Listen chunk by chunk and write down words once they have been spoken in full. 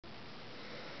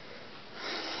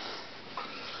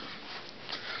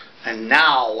And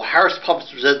now, Harris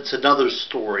Puppets presents another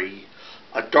story.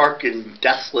 A dark and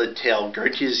desolate tale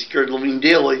guaranteed to scare the living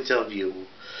daylights out of you.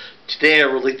 Today I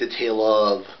relate the tale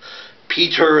of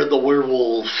Peter the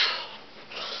Werewolf.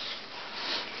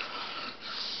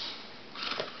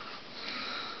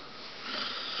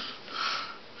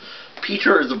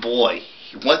 Peter is a boy.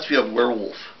 He wants to be a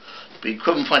werewolf, but he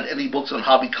couldn't find any books on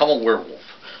how to become a werewolf,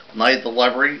 neither at the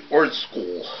library or at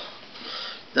school.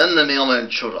 Then the mailman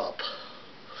showed up.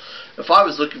 If I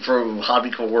was looking for how to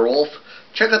become a werewolf,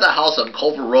 check out that house on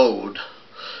Culver Road.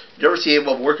 You never see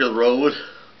anyone working the road?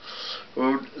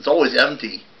 It's always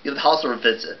empty. Even the house never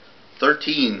fits it.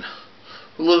 13.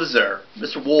 Who lives there?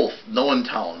 Mr. Wolf. No one in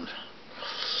town.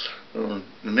 The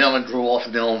mailman drove off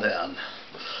the mailman.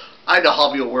 I know how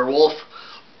to be a werewolf.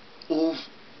 Well,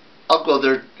 I'll go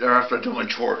there after I do my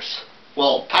chores.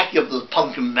 Well, packing up those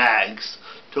pumpkin bags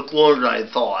took longer than I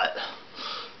thought.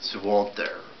 So we're out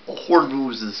there. A horde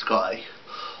moves in the sky.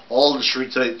 All the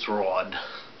street lights were on.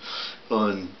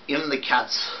 And even the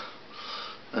cats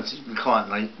that seemed to be caught at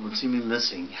night would seem to be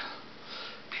missing.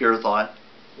 Peter thought,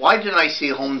 why didn't I stay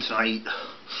home tonight?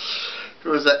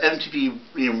 There was that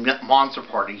MTV monster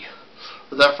party.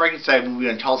 Or that Frankenstein movie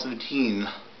on Channel 17.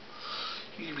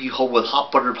 You could be home with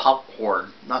hot buttered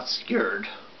popcorn, not scared.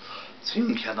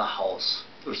 Soon came the house.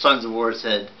 There were signs of where it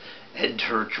said,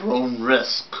 enter at your own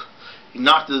risk. He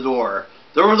knocked at the door.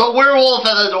 There was a werewolf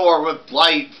at the door with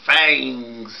bright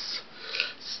fangs.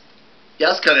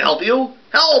 Yes, can I help you?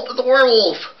 Help! It's a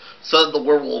werewolf! Suddenly the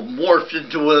werewolf morphed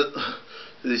into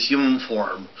his human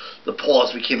form. The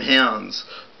paws became hands.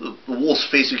 The wolf's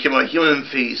face became a human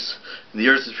face. And the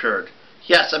ears disappeared.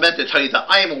 Yes, I meant to tell you that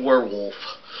I am a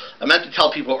werewolf. I meant to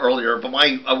tell people earlier, but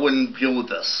I wouldn't deal with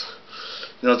this.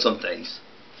 You know some things.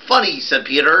 Funny, said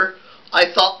Peter.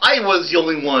 I thought I was the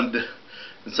only one.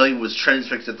 Until he was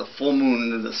transfixed at the full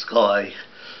moon in the sky.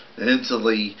 And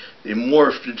instantly, they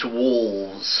morphed into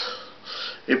wolves.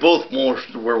 They both morphed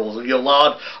into werewolves. And yelled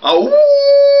loud, "Awoo! In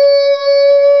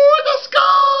the sky!"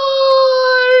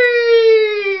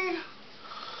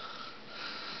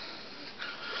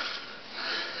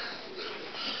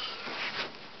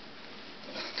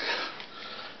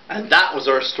 And that was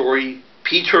our story,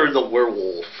 Peter the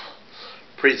Werewolf.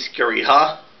 Pretty scary,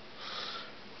 huh?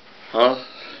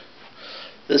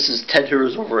 This is 10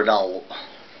 years over an owl.